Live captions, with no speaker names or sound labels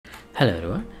Hello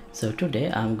everyone. So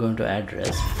today I'm going to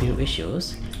address few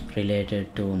issues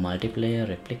related to multiplayer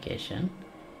replication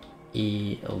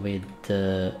with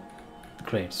the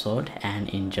𝐂𝐴𝐡𝐚𝐧 and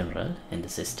in general in the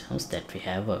systems that we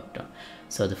have worked on.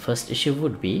 So the first issue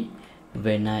would be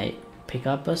when I pick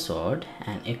up a sword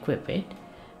and equip it,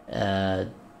 the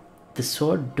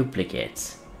sword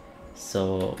duplicates.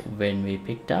 So when we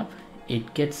picked up,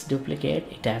 it gets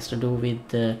duplicate. It has to do with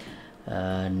the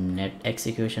net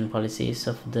execution policies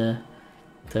of the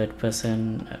third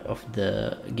person of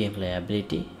the gameplay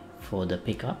ability for the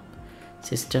pickup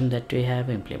system that we have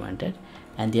implemented.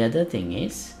 And the other thing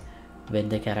is when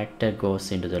the character goes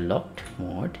into the locked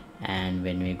mode, and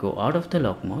when we go out of the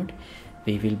lock mode,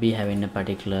 we will be having a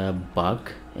particular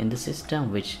bug in the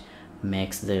system which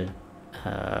makes the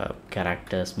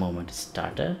character's movement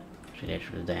stutter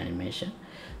related to the animation.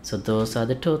 So those are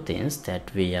the two things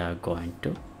that we are going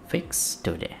to fix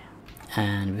today.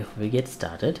 And before we get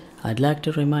started, I'd like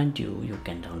to remind you, you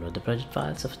can download the project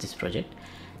files of this project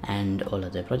and all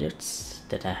other projects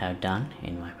that I have done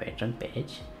in my Patreon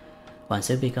page. Once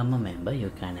you become a member,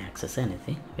 you can access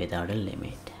anything without a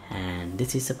limit. And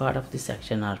this is a part of this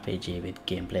action RPG with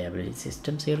gameplay ability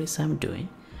system series I'm doing.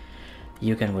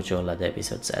 You can watch all other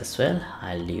episodes as well.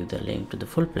 I'll leave the link to the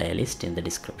full playlist in the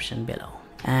description below.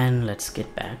 And let's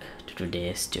get back to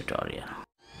today's tutorial.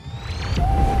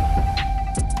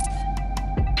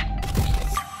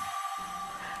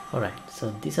 Alright,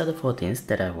 so these are the four things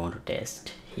that I want to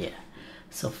test here.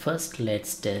 So first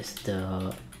let's test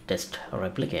the test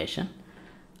replication.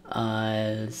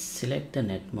 I'll select the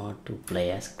net mode to play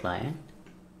as client.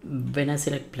 When I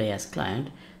select play as client,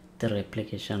 the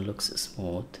replication looks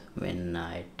smooth when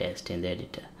I test in the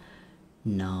editor.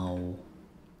 Now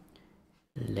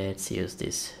let's use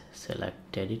this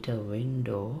select editor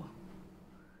window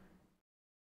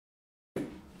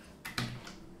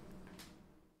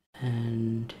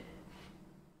and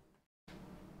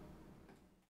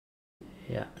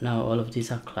yeah, now all of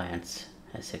these are clients,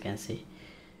 as you can see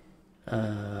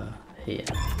here.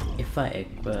 If I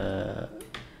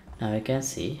now you can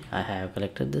see I have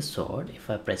collected the sword. If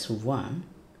I press 1,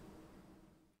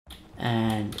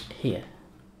 and here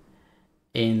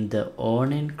in the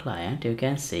on-end client you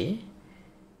can see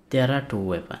there are two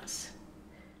weapons.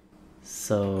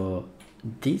 So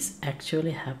this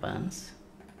actually happens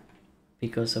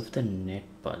because of the net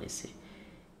policy.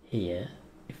 Here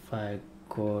if I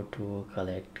go to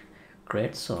collect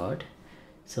great sword,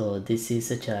 so this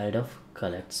is a child of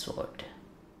collect sword,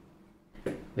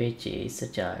 which is a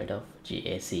child of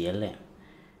GACLM.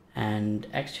 And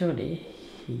actually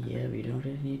here we don't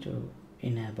really need to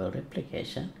enable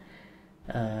replication.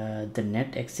 The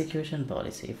net execution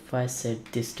policy, if I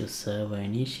set this to server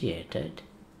initiated,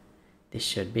 this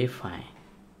should be fine.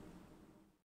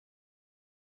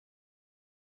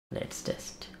 Let's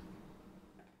test.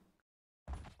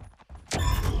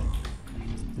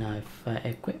 Now if I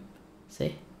equip,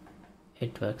 see,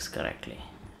 it works correctly.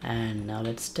 And now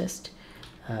let's test.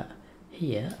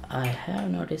 Here I have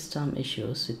noticed some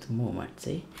issues with movement.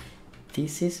 See,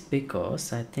 this is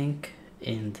because I think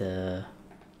in the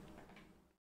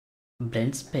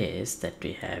blend space that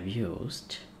we have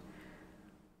used,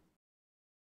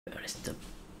 where is the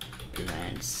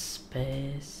blend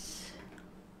space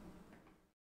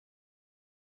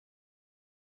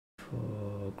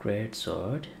for great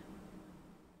sword?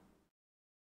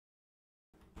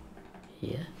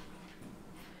 Here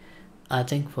I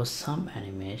think for some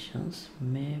animations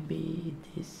maybe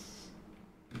this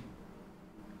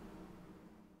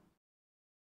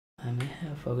I may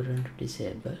have forgotten to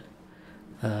disable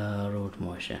root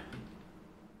motion.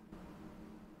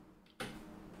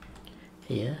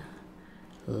 Here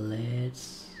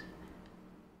let's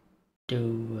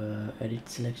do edit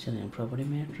selection in property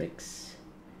matrix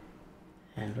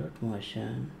and root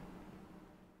motion.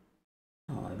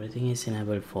 Oh, everything is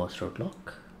enabled force root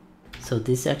lock. So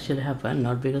this actually happened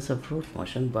not because of root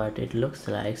motion, but it looks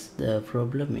like the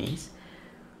problem is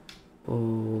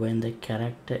when the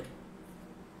character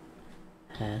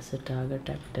has a target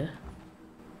actor.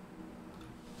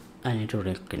 I need to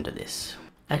look into this.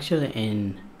 Actually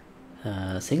in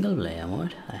single player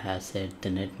mode I have set the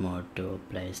net mode to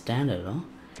play standalone.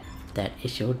 That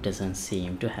issue doesn't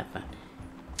seem to happen.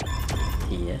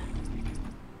 Here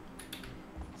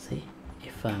see,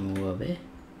 if I move away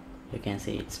you can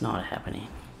see it's not happening.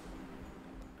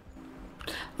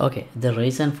 Okay, the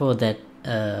reason for that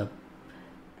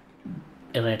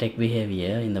erratic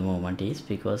behavior in the moment is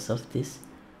because of this.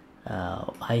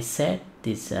 I set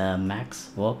this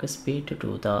max walk speed to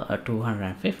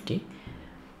 250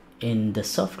 in the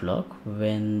soft lock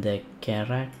when the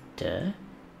character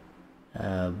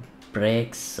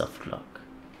breaks of clock.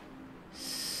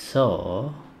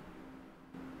 So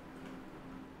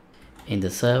in the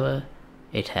server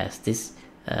it has this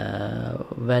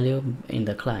value, in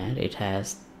the client it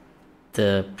has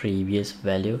the previous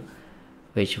value,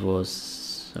 which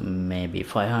was maybe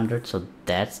 500. So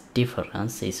that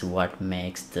difference is what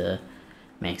makes that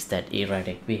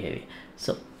erratic behavior.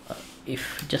 So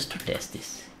if just to test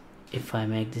this, if I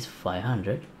make this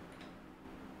 500,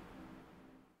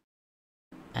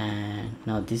 and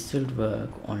now this will work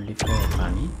only for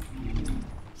running.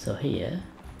 So here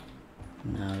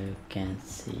now you can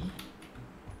see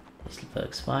this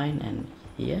works fine, and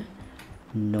here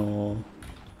nothing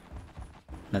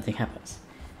happens,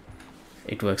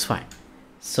 it works fine.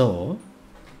 So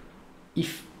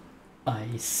if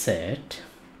I set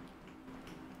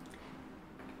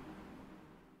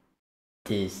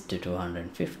this to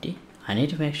 250, I need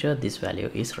to make sure this value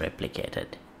is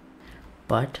replicated.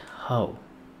 But how?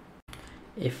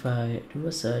 If I do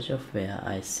a search of where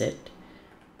I set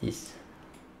this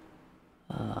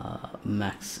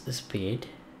max speed,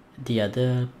 the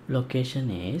other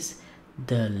location is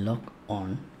the lock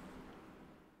on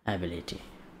ability.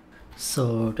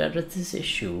 So to address this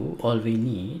issue, all we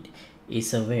need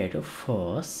is a way to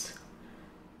force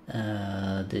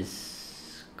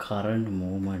this current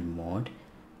movement mode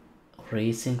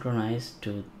resynchronize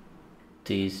to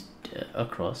these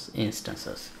across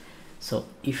instances. So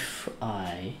if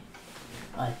I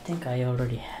think I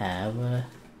already have a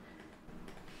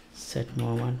set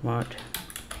movement mode.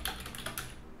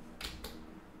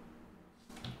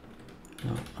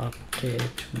 Now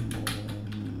update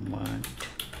movement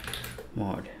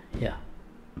mode. Yeah,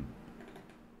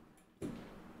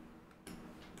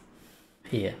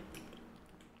 here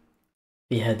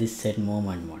we have this set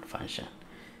movement mode function.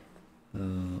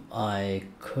 I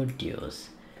could use,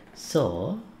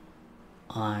 so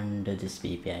under this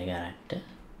BPI character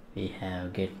we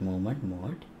have get movement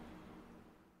mode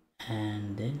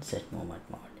and then set movement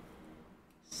mode.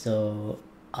 So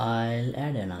I'll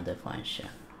add another function,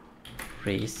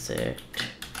 reset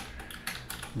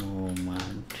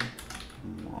movement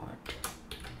mode.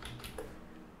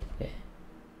 Okay,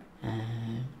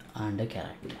 and under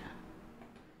character.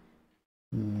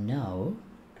 Now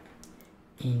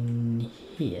in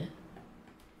here,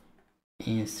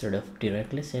 instead of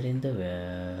directly setting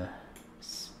the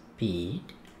speed,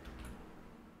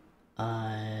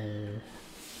 I'll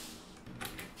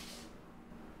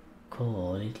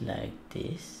call it like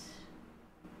this.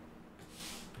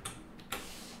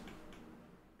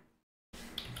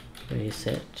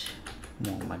 Reset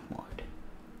movement mode.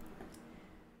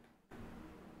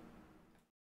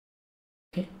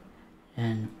 Okay,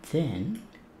 and then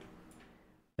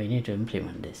we need to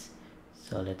implement this.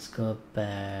 So let's go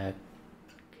back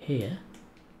here,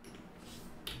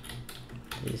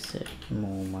 reset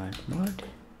movement mode.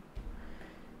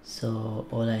 So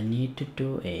all I need to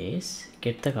do is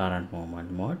get the current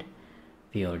movement mode.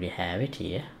 We already have it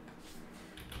here.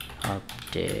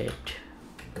 Update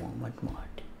movement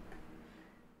mode,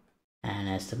 and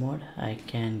as the mode I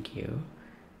can give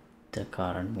the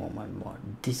current movement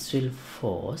mode. This will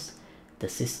force the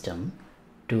system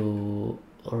to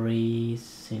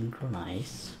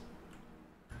resynchronize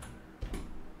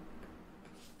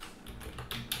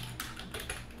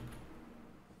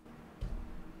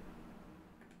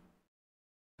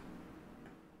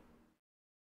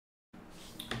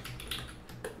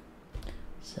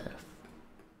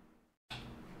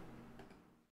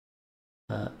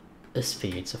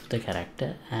speeds of the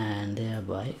character, and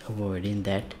thereby avoiding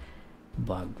that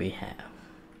bug we have.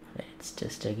 Let's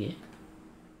test again.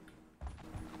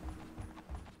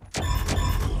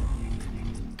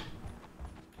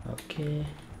 Okay,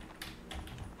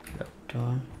 locked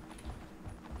on.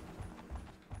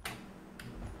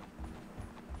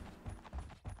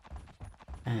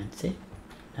 And see,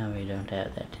 now we don't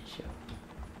have that issue.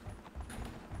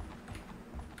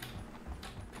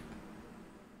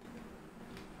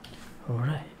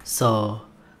 Alright, so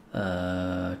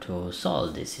to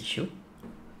solve this issue,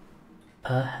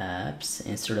 perhaps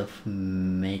instead of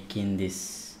setting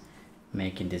this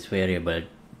variable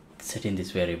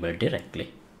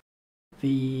directly,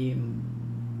 we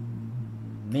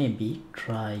maybe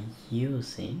try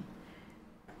using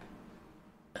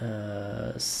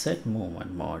set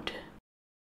movement mode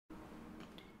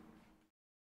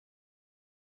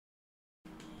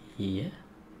here,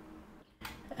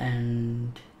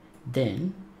 and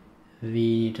then we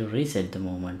need to reset the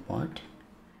movement mode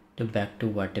to back to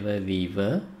whatever we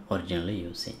were originally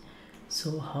using.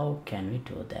 So how can we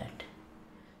do that?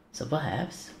 So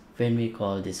perhaps when we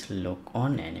call this lock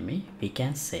on enemy, we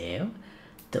can save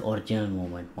the original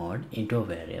movement mode into a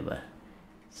variable.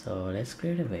 So let's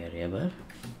create a variable.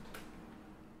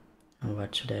 And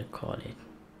what should I call it?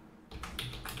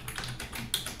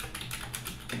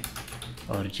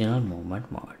 Original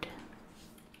movement mode.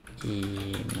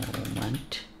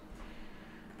 Movement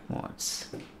modes.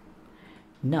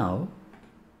 Now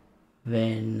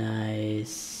when I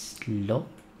lock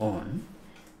on,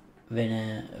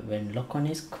 when lock on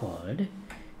is called,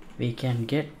 we can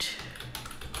get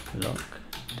lock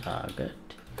target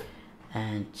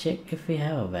and check if we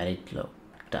have a valid lock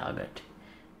target.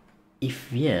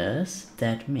 If yes,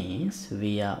 that means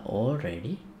we are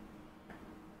already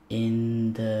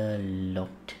in the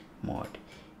locked mode.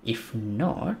 If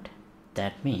not,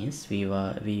 that means we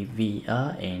are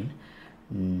in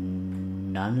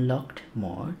non-locked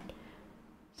mode.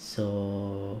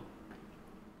 So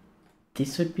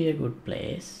this would be a good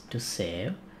place to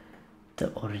save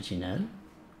the original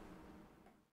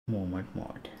movement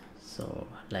mode. So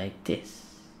like this.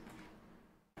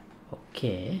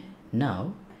 Okay,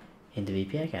 now in the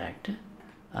VPI character,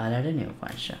 I'll add a new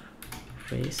function,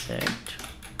 reset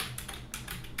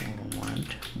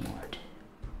movement mode,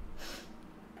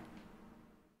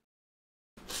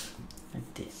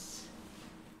 like this.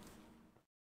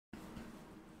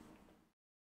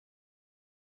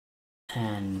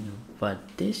 And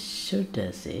what this should do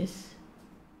is,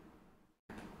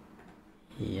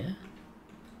 here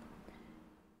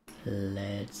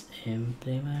let's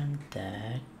implement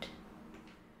that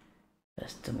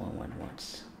as the movement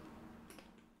modes.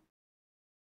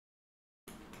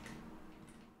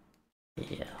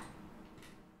 Yeah,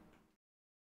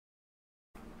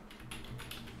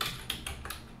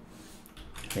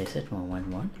 reset movement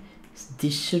mode.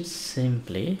 This should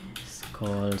simply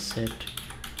call set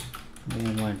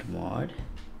movement mode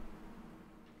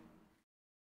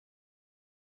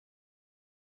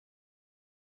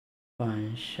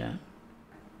function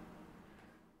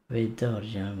with the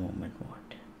original movement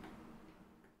mode.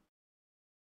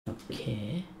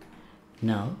 Okay,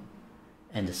 now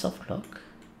in the soft lock,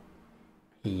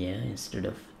 here instead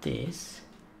of this,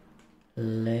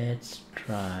 let's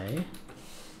try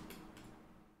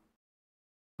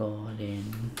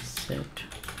calling set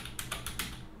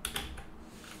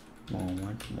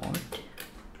movement mode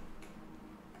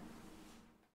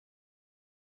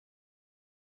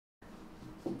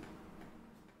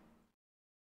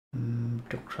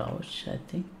to crouch, I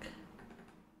think.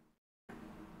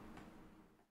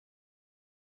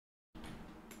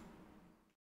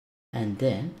 And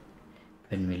then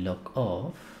when we lock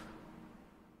off,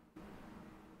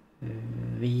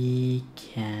 we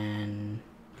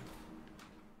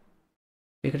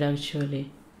could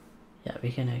actually, yeah,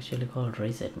 we can actually call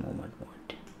reset movement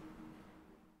mode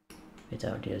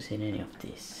without using any of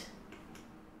these.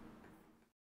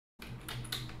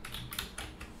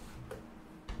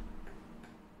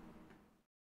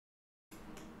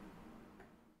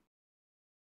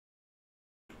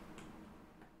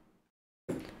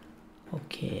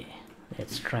 Okay,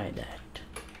 let's try that.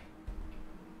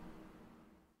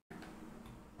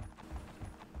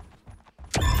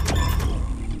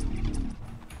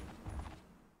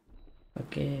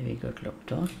 Okay, we got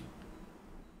locked on,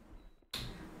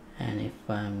 and if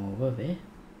I move away,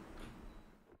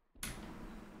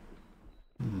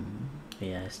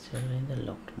 we are still in the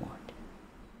locked mode,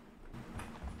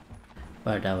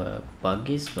 but our bug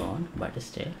is gone, but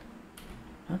still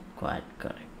not quite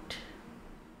correct.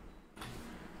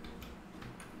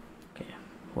 Okay,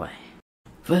 why?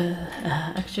 Well,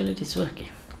 actually it is working.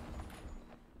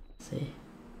 See,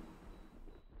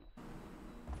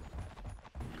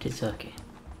 it is working.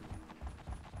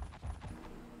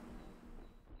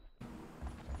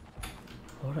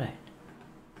 All right.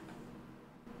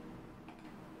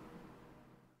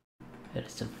 Here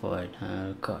is the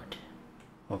final code.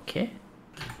 Okay.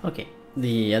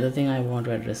 The other thing I want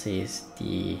to address is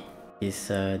the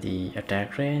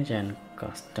attack range and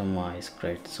customize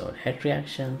great sword head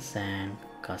reactions and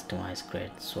customize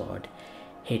great sword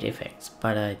hit effects.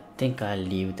 But I think I'll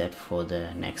leave that for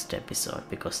the next episode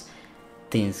because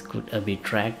things could be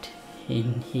tracked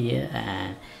in here,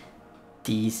 and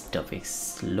these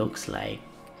topics looks like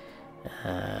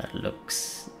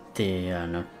they are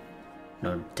not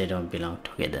they don't belong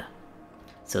together.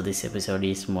 So this episode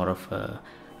is more of a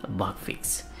bug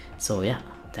fix. So yeah,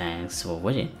 thanks for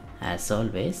watching. As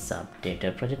always,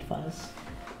 updated project files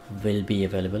will be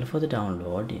available for the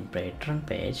download in Patreon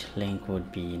page. Link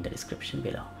would be in the description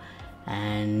below.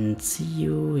 And see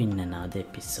you in another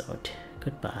episode.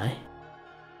 Goodbye.